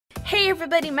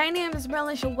everybody, my name is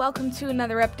Merlish and welcome to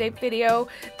another update video.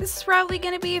 This is probably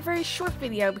going to be a very short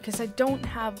video because I don't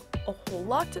have a whole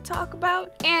lot to talk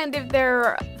about. And if there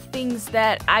are things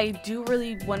that I do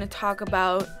really want to talk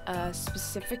about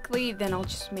specifically, then I'll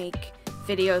just make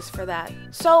videos for that.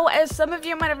 So as some of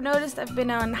you might have noticed, I've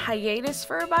been on hiatus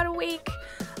for about a week.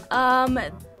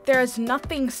 There's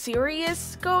nothing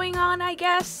serious going on, I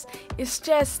guess. It's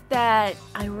just that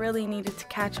I really needed to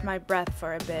catch my breath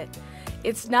for a bit.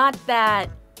 It's not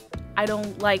that I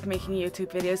don't like making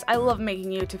YouTube videos. I love making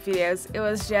YouTube videos. It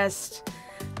was just,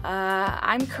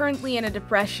 I'm currently in a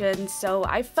depression, so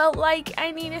I felt like I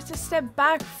needed to step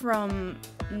back from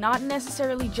not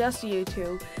necessarily just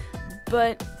YouTube,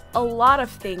 but a lot of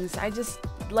things.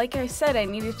 Like I said, I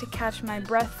needed to catch my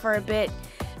breath for a bit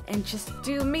and just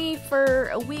do me for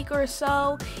a week or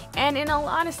so, and in all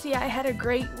honesty, I had a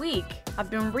great week. I've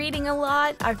been reading a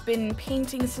lot, I've been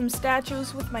painting some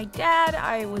statues with my dad,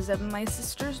 I was at my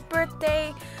sister's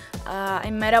birthday, I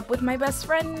met up with my best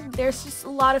friend. There's just a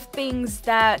lot of things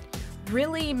that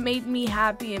really made me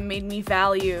happy and made me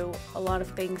value a lot of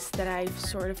things that I've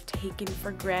sort of taken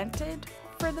for granted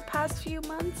for the past few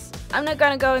months. I'm not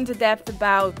gonna go into depth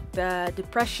about the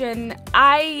depression.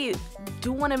 I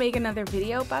do want to make another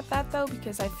video about that though,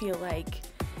 because I feel like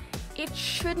it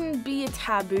shouldn't be a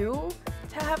taboo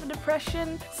to have a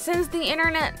depression. Since the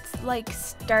internet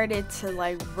started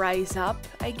to rise up,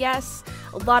 I guess,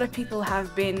 a lot of people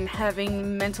have been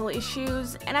having mental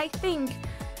issues, and I think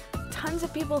tons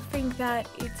of people think that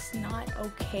it's not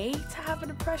okay to have a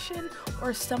depression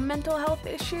or some mental health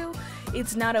issue.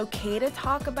 It's not okay to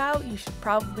talk about. You should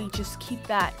probably just keep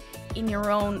that in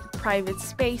your own private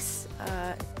space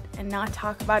and not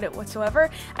talk about it whatsoever.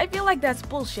 I feel like that's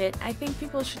bullshit. I think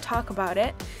people should talk about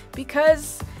it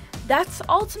because that's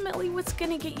ultimately what's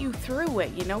gonna get you through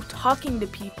it, you know, talking to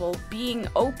people, being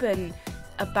open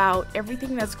about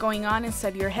everything that's going on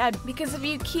inside your head, because if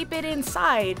you keep it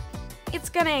inside, it's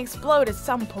gonna explode at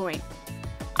some point.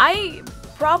 I'm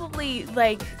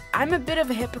a bit of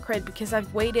a hypocrite because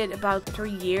I've waited about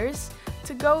 3 years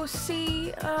to go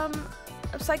see a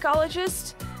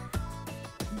psychologist,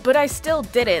 but I still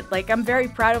did it. I'm very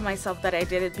proud of myself that I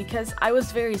did it because I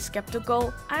was very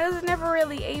skeptical. I was never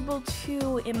really able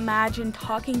to imagine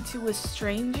talking to a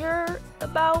stranger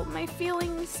about my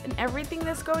feelings and everything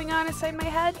that's going on inside my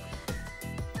head.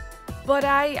 But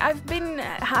I've been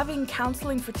having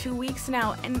counseling for 2 weeks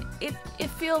now, and it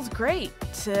feels great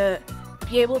to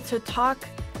be able to talk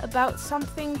about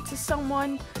something to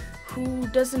someone who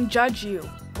doesn't judge you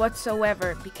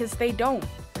whatsoever, because they don't.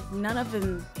 None of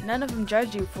them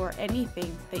judge you for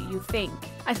anything that you think.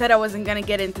 I said I wasn't gonna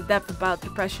get into depth about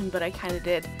depression, but I kinda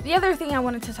did. The other thing I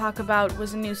wanted to talk about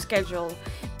was a new schedule,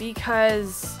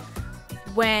 because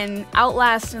when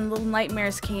Outlast and Little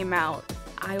Nightmares came out,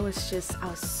 I was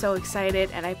so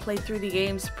excited, and I played through the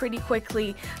games pretty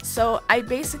quickly. So I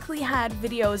basically had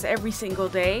videos every single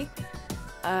day,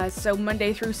 so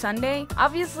Monday through Sunday.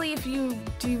 Obviously, if you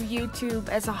do YouTube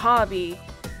as a hobby,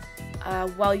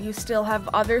 while you still have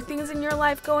other things in your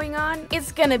life going on,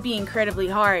 it's gonna be incredibly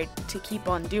hard to keep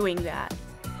on doing that.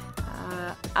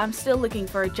 I'm still looking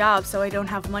for a job, so I don't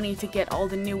have money to get all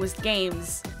the newest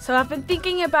games. So I've been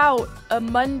thinking about a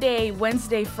Monday,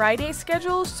 Wednesday, Friday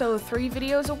schedule, so 3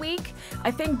 videos a week.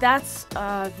 I think that's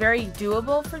very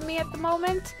doable for me at the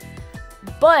moment.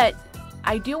 But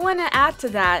I do want to add to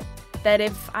that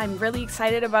if I'm really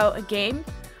excited about a game,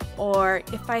 or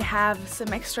if I have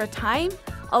some extra time,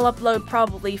 I'll upload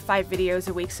probably 5 videos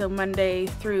a week, so Monday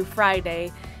through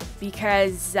Friday,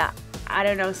 because I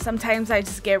don't know, sometimes I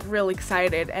just get real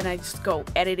excited and I just go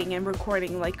editing and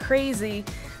recording like crazy,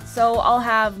 so I'll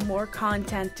have more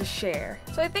content to share.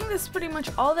 So I think that's pretty much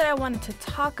all that I wanted to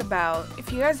talk about.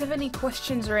 If you guys have any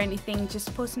questions or anything,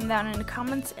 just post them down in the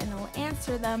comments and I'll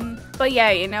answer them. But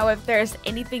yeah, you know, if there's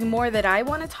anything more that I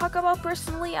want to talk about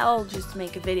personally, I'll just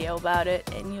make a video about it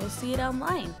and you'll see it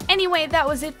online. Anyway, that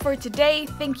was it for today.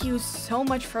 Thank you so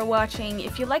much for watching.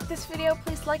 If you like this video,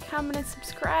 please like, comment, and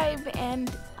subscribe,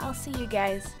 and I'll see you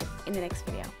guys in the next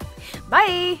video.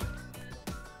 Bye!